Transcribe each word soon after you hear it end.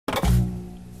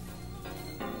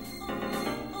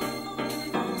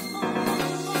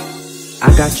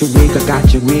I got your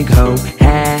wig, ho,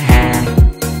 ha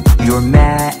ha. You're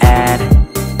mad,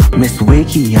 Miss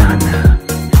Wikiana.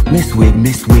 Miss Wig,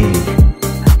 Miss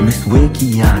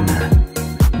Wikiana.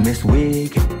 Miss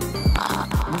Wig.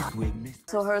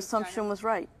 So her assumption was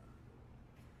right.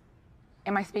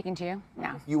 Am I speaking to you?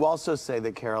 No. You also say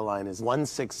that Caroline is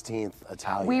 1/16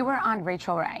 Italian. We were on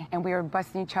Rachel Ray, and we were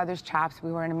busting each other's chops.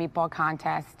 We were in a meatball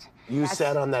contest. You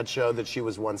said on that show that she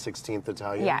was 1/16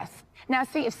 Italian? Yes. Now,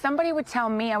 see, if somebody would tell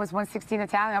me I was 1/16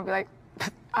 Italian, I'd be like,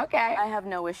 okay. I have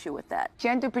no issue with that.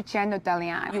 100%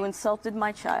 Italiano. You insulted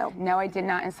my child. No, I did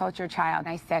not insult your child.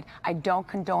 I said, I don't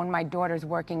condone my daughters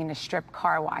working in a strip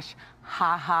car wash.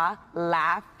 Ha ha,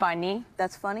 laugh, funny.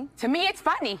 That's funny? To me, it's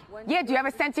funny. Yeah, do you have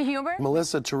a sense of humor?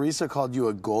 Melissa, Teresa called you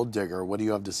a gold digger. What do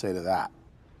you have to say to that?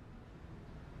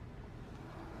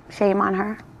 Shame on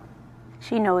her.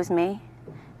 She knows me,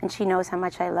 and she knows how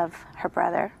much I love her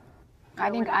brother. I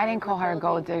didn't call her a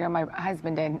gold digger. My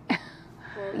husband did.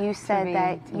 You said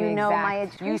that you know my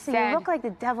education. You look like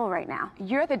the devil right now.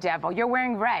 You're the devil. You're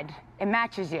wearing red. It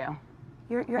matches you.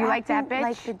 You're you like that, bitch?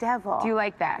 like the devil. Do you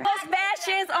like that? Those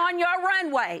fashions on your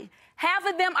runway, half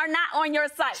of them are not on your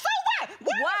site. So what?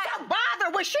 What's the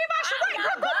bother with Sheba?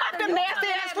 Go mop them nasty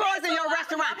ass floors in your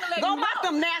restaurant. Go mop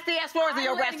them nasty ass floors in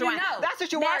your restaurant. That's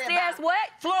what you worry about. Nasty ass what?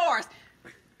 Floors.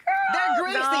 They're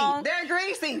greasy. They're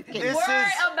greasy.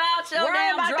 Worry about your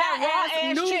damn dry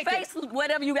ass, new face,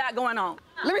 whatever you got going on.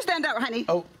 Let me stand up, honey.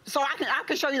 Oh. So I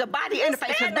can show you the body and the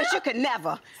face. But you could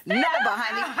never,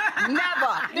 honey,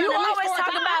 never. You always talk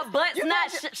about butts,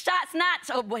 not shots, not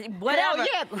or whatever.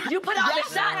 Yeah. You put all the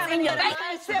shots in your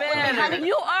face.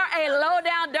 You are a low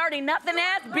down, dirty, nothing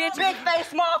ass bitch. Big face,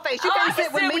 small face. You can't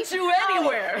sit with me. You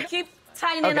anywhere. Keep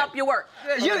tightening up your work.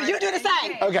 You do the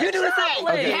same. Okay. You do the same.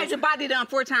 Okay. You had your body done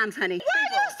 4 times, honey. Why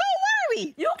are you so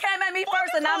worried? You came at me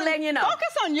first, and I'm letting you know.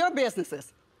 Focus on your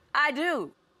businesses. I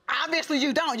do. Obviously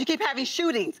you don't. You keep having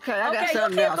shootings. Okay, I got you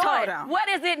something keep else. going. Hold on. What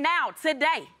is it now,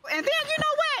 today? And then you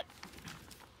know what?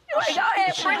 Go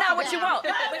ahead, print out what you want.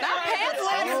 Not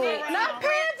pamphlets. Not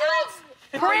pamphlets.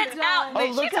 Print out. Oh,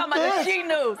 She's talking about the She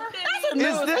News.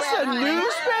 Is this a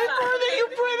newspaper that you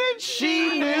printed?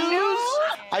 She News?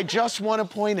 I just want to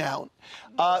point out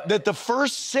that the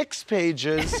first 6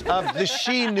 pages of the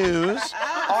She News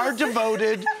are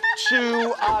devoted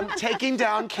to taking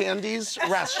down Candy's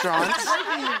restaurants,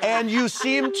 and you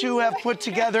seem to have put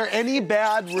together any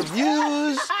bad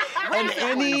reviews and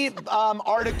any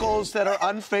articles that are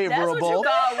unfavorable.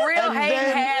 That's what you call real hating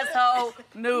asshole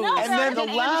news. And then the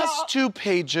last 2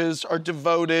 pages are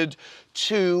devoted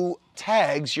to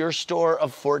tags, your store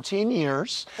of 14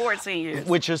 years. 14 years.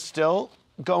 Which is still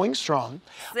going strong.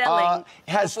 Selling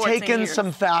has for 14 taken years.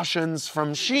 some fashions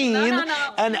from Shein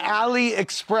and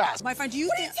AliExpress. My friend, do you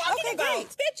think? Okay, great.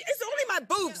 Bitch, it's only my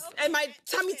boobs and my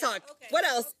tummy tuck. Okay. What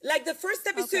else? Like the first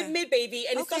episode mid, baby,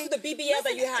 and it's also the BBL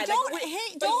that you had. Don't like,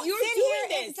 don't you're sit doing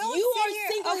here this. Don't You sit are here.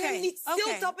 single-handedly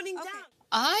still doubling down.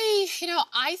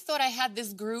 I thought I had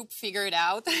this group figured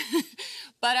out,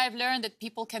 but I've learned that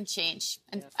people can change.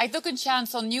 And I took a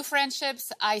chance on new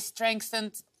friendships. I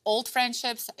strengthened old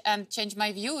friendships and changed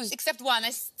my views. Except one,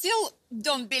 I still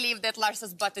don't believe that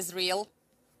Lars's butt is real.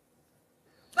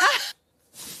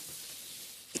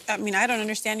 I mean, I don't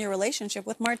understand your relationship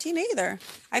with Martina either.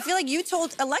 I feel like you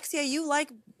told Alexia you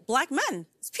like black men.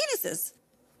 It's penises.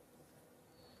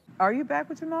 Are you back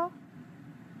with Jamal?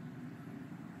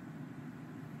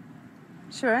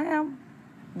 Sure I am.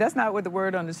 That's not what the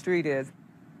word on the street is.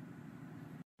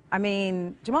 I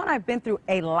mean, Jamal and I have been through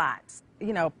a lot.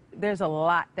 You know, there's a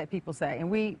lot that people say, and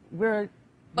we're.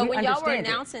 But when y'all were understand it.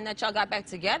 announcing that y'all got back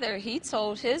together, he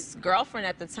told his girlfriend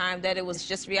at the time that it was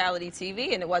just reality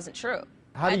TV and it wasn't true.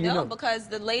 How do you know? Because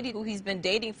the lady who he's been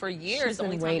dating for years, the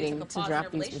only time he took a pause in their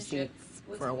relationship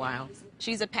for a while.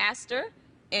 She's a pastor,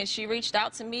 and she reached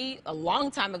out to me a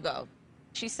long time ago.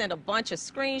 She sent a bunch of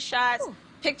screenshots,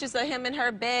 pictures of him in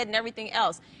her bed and everything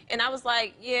else. And I was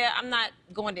like, yeah, I'm not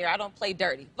going there. I don't play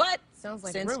dirty. But Sounds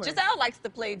like since rumors. Giselle likes to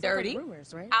play dirty, like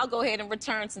rumors, right? I'll go ahead and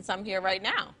return since I'm here right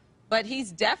now. But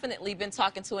he's definitely been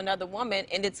talking to another woman,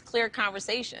 and it's clear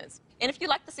conversations. And if you'd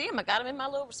like to see him, I got him in my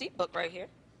little receipt book right here.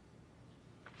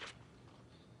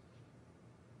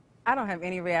 I don't have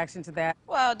any reaction to that.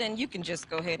 Well, then you can just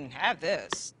go ahead and have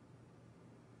this.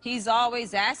 He's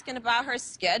always asking about her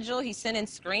schedule. He's sending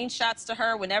screenshots to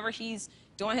her whenever he's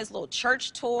doing his little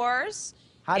church tours.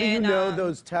 How do you know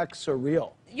those texts are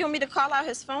real? You want me to call out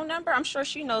his phone number? I'm sure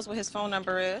she knows what his phone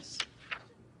number is.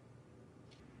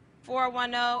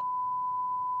 410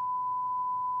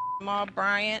 Jamal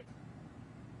Bryant.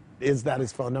 Is that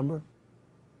his phone number?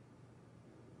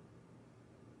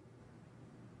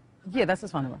 Yeah, that's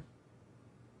his phone number.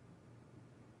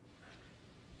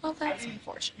 Well, that's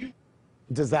unfortunate.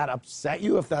 Does that upset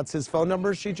you if that's his phone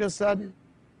number she just said?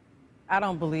 I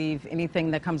don't believe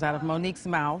anything that comes out of Monique's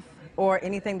mouth or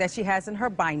anything that she has in her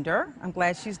binder. I'm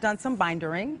glad she's done some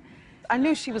bindering. I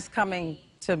knew she was coming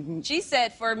to She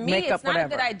said, for me, make it's up not a whatever.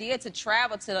 good idea to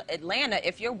travel to Atlanta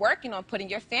if you're working on putting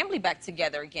your family back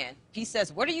together again. He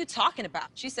says, what are you talking about?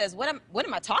 She says, what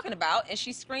am I talking about? And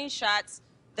she screenshots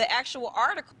the actual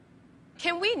article.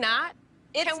 Can we not?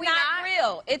 It's Can we not not?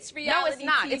 real. It's reality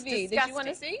not. TV. It's Did you want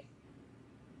to disgusting. see?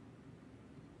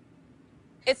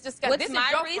 It's disgusting. What's This is my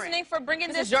your reasoning friend. for bringing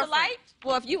This this is your to light? friend.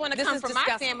 Well, if you want to This come is from my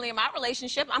disgusting. family and my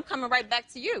relationship, I'm coming right back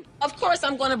to you. Of course,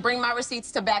 I'm going to bring my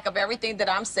receipts to back up everything that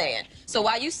I'm saying. So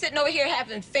while you sitting over here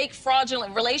having fake,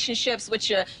 fraudulent relationships with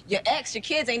your ex, your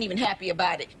kids ain't even happy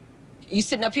about it. You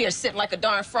sitting up here sitting like a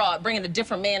darn fraud, bringing a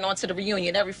different man onto the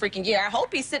reunion every freaking year. I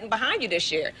hope he's sitting behind you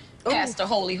this year, Pastor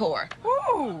Holy Whore.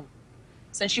 Ooh.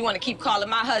 Since you want to keep calling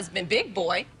my husband Big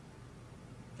Boy.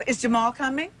 Is Jamal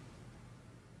coming?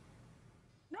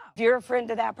 If you're a friend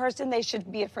to that person, they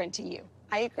should be a friend to you.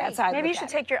 I agree. That's how I Maybe you look should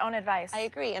at take your own advice. I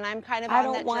agree, and I'm kind of I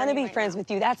don't want to be friends with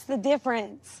you. That's the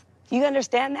difference. You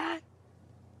understand that?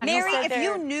 Mary, So if there-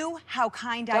 you knew how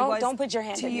kind I was don't put your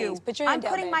hand to up, you, please. Put your hand I'm down,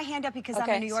 putting babe. my hand up because I'm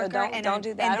Okay, a New so Yorker, don't and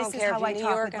do that. and I this don't is care how if I you're New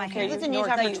talk York. with I my don't care hands. if Lived in you're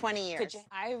Utah North. for 20 years.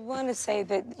 I want to say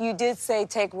that you did say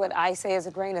take what I say as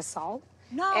a grain of salt.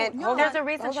 No, And no. hold There's on, a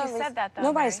reason hold she on, said Lisa. that, though,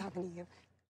 Nobody's Mary. talking to you.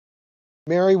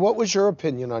 Mary, what was your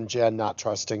opinion on Jen not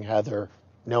trusting Heather,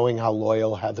 knowing how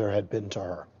loyal Heather had been to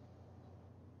her?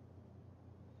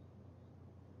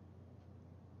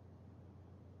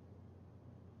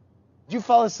 Did you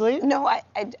fall asleep? No,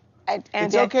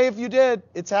 It's okay if you did.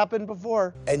 It's happened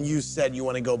before. And you said you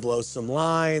want to go blow some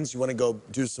lines, you want to go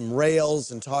do some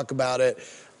rails and talk about it.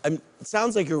 It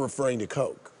sounds like you're referring to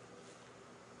Coke.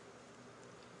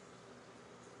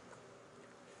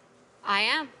 I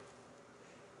am.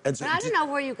 And so But I don't know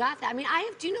where you got that. I mean,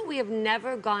 do you know we have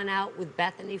never gone out with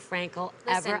Bethany Frankel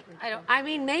Listen, ever? I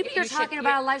mean, maybe you're talking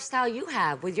about a lifestyle you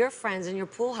have with your friends in your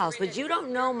pool house, but you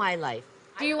don't know my life.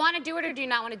 Do you want to do it or do you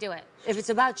not want to do it? If it's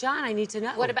about John, I need to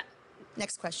know. What about?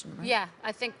 Next question, right? Yeah,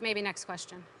 I think maybe next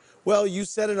question. Well, you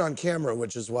said it on camera,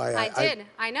 which is why I did.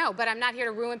 I know, but I'm not here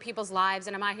to ruin people's lives,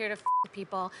 and I'm not here to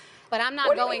people. But I'm not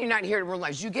What do you going. mean you're not here to ruin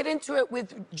lives? You get into it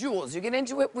with Jules. You get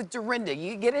into it with Dorinda.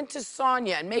 You get into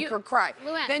Sonia and make her cry.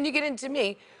 Luann. Then you get into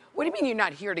me. What do you mean you're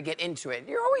not here to get into it?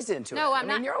 You're always into it. No, I'm I mean,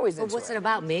 not. You're always But into what's it. it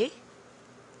about me?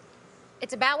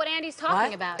 It's about what Andy's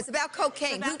talking about. It's about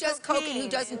cocaine. Who does coke and who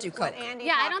doesn't do coke?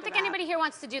 Yeah, I don't think anybody here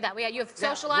wants to do that. You have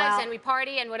socialized well- and we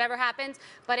party and whatever happens.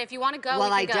 But if you want to go, Well,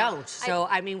 we I can go. don't. So,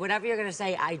 I mean, whatever you're going to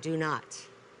say, I do not.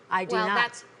 I do well, not.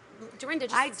 that's Dorinda.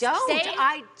 Just I don't. Stay,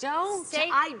 I don't. Stay.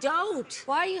 I don't.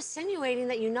 Why are you insinuating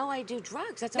that you know I do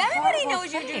drugs? That's a Everybody horrible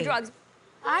knows you do thing. drugs.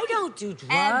 I don't do drugs.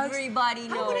 Everybody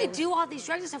How would I knows. do all these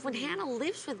drugs and stuff when Hannah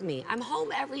lives with me? I'm home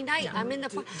every night. I'm in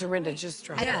the. Dorinda, just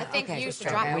drop it. I think okay, you just should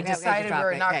drop drop it. We Okay, decided drop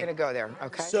we're it. not Okay. going to go there,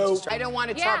 okay? So- I don't want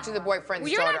to Yeah. talk to the boyfriend's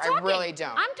Well, you're daughter. not talking. I really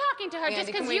don't. I'm talking to her Andy, just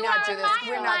can because we you not are do a this? liar,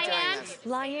 We're not doing Lion. this.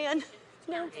 Lion.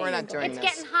 No. We're not doing It's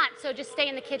this. getting hot, so just stay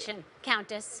in the kitchen,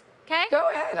 Countess. Okay? Go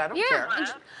ahead. I don't care.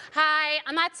 Hi,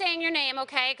 I'm not saying your name,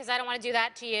 okay? Because I don't want to do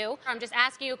that to you. I'm just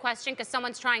asking you a question because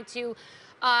someone's trying to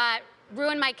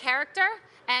ruin my character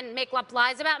and make up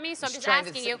lies about me. So I'm She's just trying to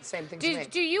asking say you. the same thing to me.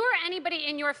 Do you or anybody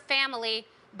in your family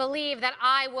believe that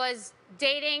I was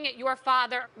dating your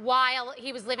father while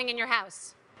he was living in your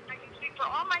house? I can speak for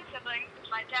all my siblings.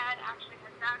 My dad actually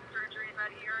had back surgery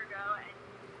about a year ago, and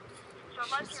so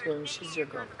unless he was She's taking your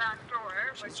you girl. through the back door,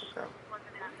 She's which your girl.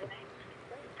 wasn't happening,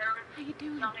 there was How you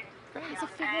doing? nothing. How's it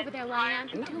feel over there, Lion?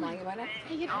 I'm not lying about it.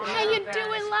 How you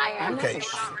doing, Lion? Okay. You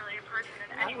were not really a person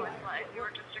in anyone's life. You were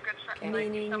just a good friend.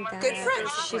 Meaning that Good friend.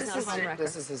 she's not on record.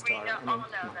 This is his We daughter. all know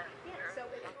that.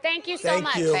 Thank you so Thank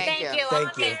much. you. Thank you.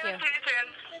 Thank you. Thank you.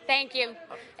 Thank you.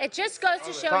 It just goes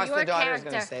to show Of course your the daughter's character.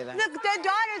 going to say that. Look, the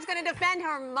daughter's going to defend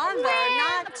her mother, Well,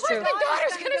 not of course the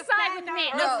daughter's going to side with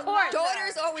me. Of course.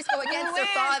 Daughters always go against their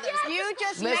fathers. You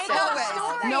just Listen. make up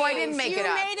stories. No, I didn't make it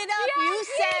up. You made it up. Yes, you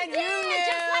said did. you knew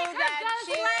Just like her that ghost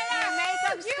she later. you make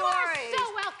up You stories. are so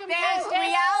welcome, There's Countess.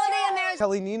 reality and there's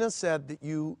Kelly Nina said that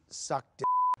you sucked dick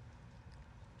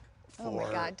for Oh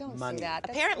my God, don't money. say that.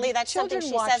 apparently that's something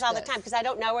Children she says watch all the this. time because I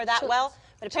don't know her that well.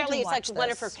 But apparently it's Children like one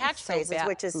watch of her this. It's so catchphrases, bad.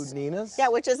 which is Who, Nina's? yeah,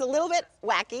 which is a little bit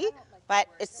wacky, but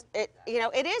it's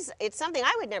something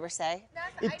I would never say.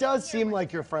 It does seem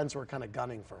like your friends were kind of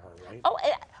gunning for her, right? Oh,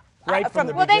 Right from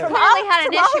the well, they beginning. clearly had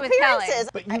an issue with Kelly.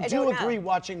 But you do agree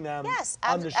watching them Yes,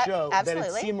 on the show that it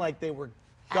absolutely. seemed like they were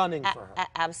gunning for her.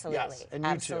 Absolutely. Yes, and you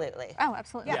too. Absolutely. Oh,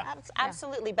 absolutely. Yeah,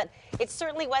 absolutely. But it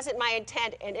certainly wasn't my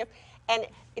intent. And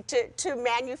to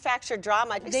manufacture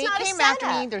drama, it's They not a came after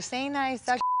me. setup. They're saying that I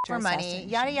suck for money.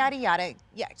 Yada yada yada.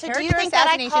 Yeah. So do you character think that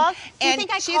I assassination. called? Do you And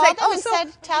think I she's called like, them oh, and so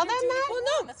said, tell them that? Well,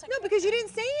 no, because you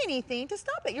didn't say anything to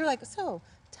stop it. You're like, so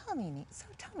tell me,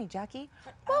 Jackie,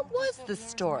 what was the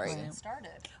story?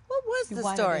 What was the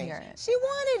story? She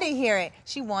wanted to hear it.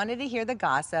 She wanted to hear the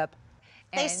gossip.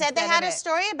 They said they had a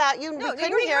story about you. No, we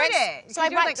couldn't we hear heard it. it. So I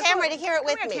You're brought like, Tamara oh, to hear it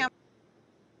with come here, me.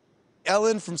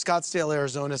 Ellen from Scottsdale,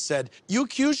 Arizona said, you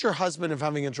accuse your husband of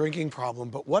having a drinking problem,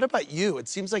 but what about you? It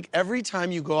seems like every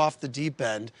time you go off the deep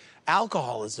end,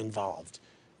 alcohol is involved.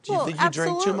 Do you think you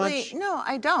drink too much? No,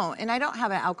 I don't. And I don't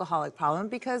have an alcoholic problem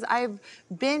because I've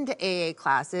been to AA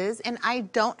classes and I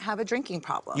don't have a drinking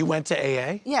problem. You went to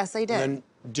AA? Yes, I did. And then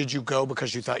did you go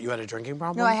because you thought you had a drinking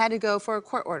problem? No, I had to go for a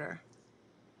court order.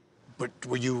 But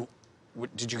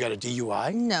did you get a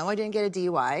DUI? No, I didn't get a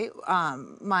DUI.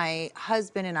 My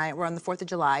husband and I were on the 4th of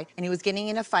July, and he was getting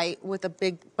in a fight with a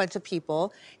big bunch of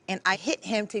people, and I hit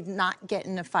him to not get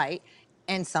in a fight,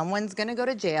 and someone's gonna go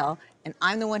to jail, and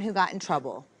I'm the one who got in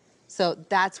trouble. So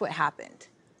that's what happened.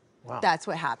 Wow. That's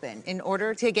what happened. In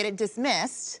order to get it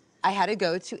dismissed, I had to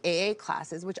go to AA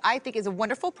classes, which I think is a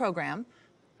wonderful program,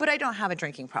 but I don't have a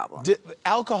drinking problem.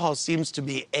 Alcohol seems to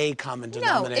be a common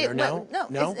denominator, no?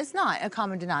 It's not a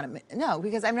common denominator. No,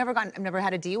 because I've never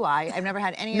had a DUI. I've never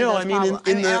had any of No, those I mean, problems.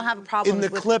 I don't have a problem in the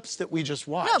with clips that we just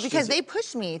watched. No, because they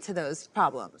pushed me to those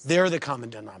problems. They're the common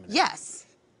denominator. Yes.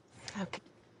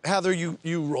 Heather, you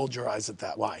rolled your eyes at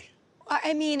that. Why?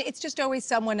 I mean, it's just always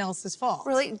someone else's fault.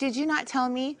 Really? Did you not tell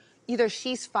me either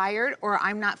she's fired or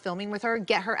I'm not filming with her,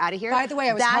 get her out of here? By the way,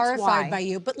 I was horrified by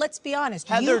you, but let's be honest.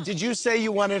 Heather, did you say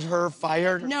you wanted her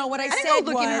fired? No, what I didn't said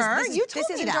go looking was, her. this, You told this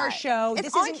me isn't our that. show. It's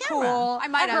This on isn't camera. cool. I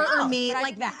might for have her or known, me but I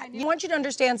like that. I want you to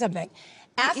understand something.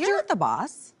 You're not the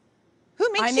boss. Who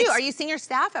makes you? Are you senior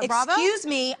staff at Bravo? Excuse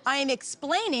me, I'm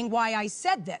explaining why I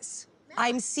said this.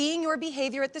 I'm seeing your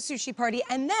behavior at the sushi party,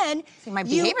 and then my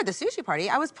behavior at the sushi party,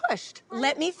 I was pushed.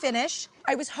 Let me finish.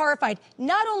 I was horrified.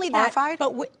 Not only that,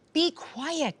 but be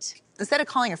quiet. Instead of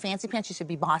calling her fancy pants, you should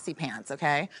be bossy pants,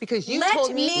 okay? Because you Let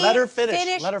told me. Let her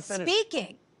finish. Let her finish.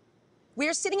 Speaking.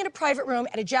 We're sitting in a private room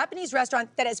at a Japanese restaurant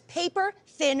that has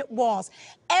paper-thin walls.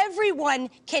 Everyone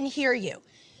can hear you.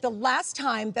 The last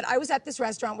time that I was at this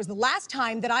restaurant was the last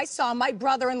time that I saw my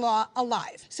brother-in-law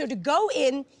alive. So to go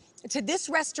in to this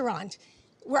restaurant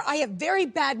where I have very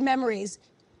bad memories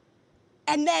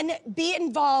and then be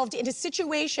involved in a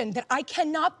situation that I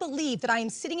cannot believe that I am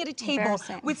sitting at a table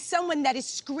with someone that is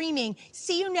screaming,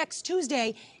 "See you next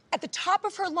Tuesday," at the top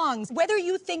of her lungs. Whether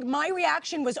you think my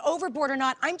reaction was overboard or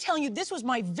not, I'm telling you, this was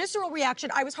my visceral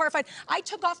reaction. I was horrified. I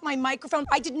took off my microphone.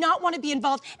 I did not want to be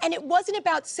involved. And it wasn't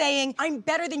about saying, I'm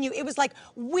better than you. It was like,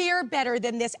 we're better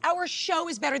than this. Our show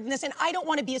is better than this. And I don't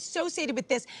want to be associated with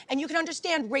this. And you can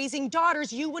understand, raising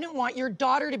daughters, you wouldn't want your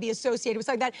daughter to be associated with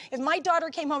something like that. If my daughter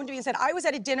came home to me and said, I was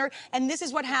at a dinner and this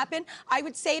is what happened, I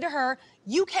would say to her,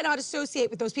 you cannot associate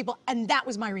with those people. And that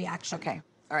was my reaction. Okay.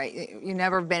 All right, you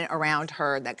never been around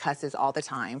her that cusses all the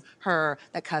time, her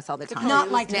that cuss all the time.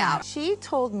 Not like now, that. She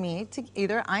told me to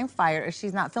either I'm fired or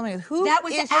she's not filming. Who That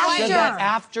was is after. she? Said that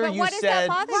after But you what does said, that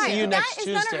bother see you next That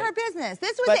Tuesday. is none of her business.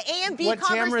 This was But the A and B what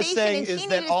conversation, Tamara's saying and she is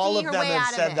needed that to all see of her them way have out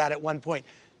of said it. that at one point.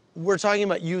 We're talking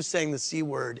about you saying the C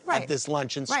word at this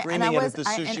lunch and screaming it at the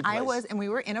sushi place. And we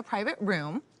were in a private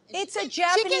room. It's a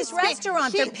Japanese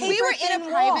restaurant. They're paper we were in a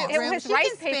private room. It was She rice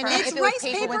can spin paper. it It's if it was rice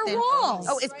paper within- walls.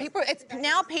 Oh, it's paper. It's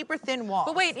now paper thin walls.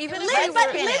 But wait, even if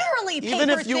literally paper Even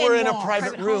if you were in a walls.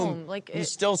 private room, you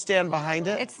still stand behind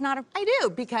it? It's not a. I do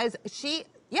because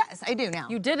yes, I do now.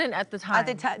 You didn't at the time.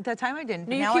 At the time I didn't.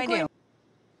 No, you now keep I do. going-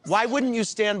 Why wouldn't you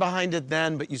stand behind it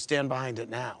then, but you stand behind it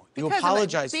now? You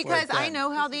apologize for it Because I then.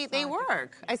 know how they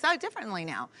work. I saw it differently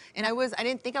now, and I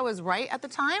didn't think I was right at the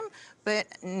time, but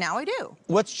now I do.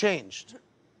 What's changed?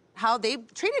 How they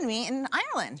treated me in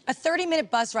Ireland. A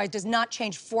 30-minute bus ride does not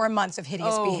change 4 months of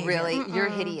hideous behavior. Really? You're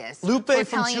hideous. Lupe For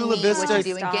from telling Chula me Vista. what to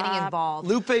do and getting involved.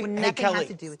 Lupe, when hey, nothing Kelly. has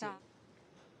to do with you.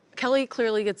 Kelly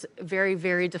clearly gets very,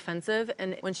 very defensive,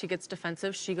 and when she gets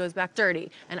defensive, she goes back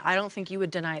dirty. And I don't think you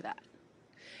would deny that.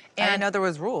 I didn't know there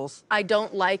was rules. I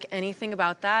don't like anything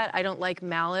about that. I don't like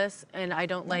malice, and I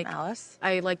don't like malice.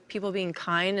 I like people being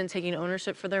kind and taking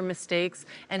ownership for their mistakes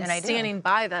and And I do. standing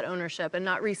by that ownership and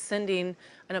not rescinding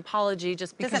an apology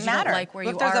just because Doesn't you matter. don't like where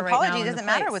Look, you there's are right apology. now in doesn't the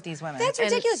matter place. with these women. That's And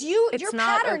ridiculous. it's Your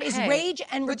not pattern is okay. rage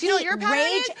and But repeat. you know what your pattern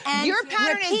rage is? and Your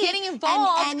pattern is repeat. getting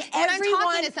involved and when I'm everyone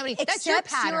talking to somebody. That's your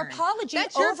accepts your pattern. apology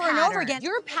That's your over and over pattern. again.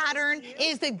 Your pattern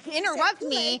is to interrupt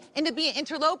me and to be an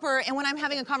interloper and when I'm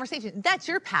having a conversation. That's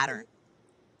your pattern.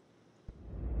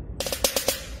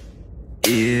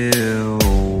 Ew.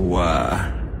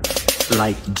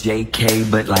 Like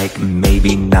JK, but like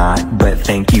maybe not. But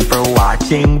thank you for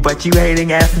watching. But you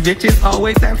hating ass bitches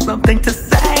always have something to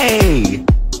say.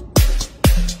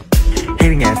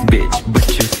 Hating ass bitch, but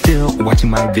you're still watching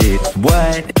my vids.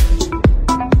 What?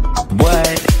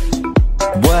 What?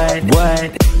 What?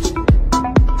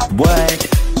 What?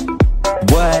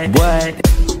 What?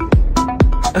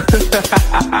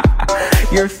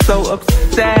 You're so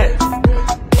upset.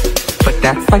 But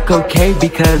that's like okay,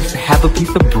 because have a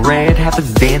piece of bread, have a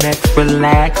Xanax,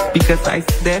 relax, because I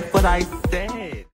said what I said.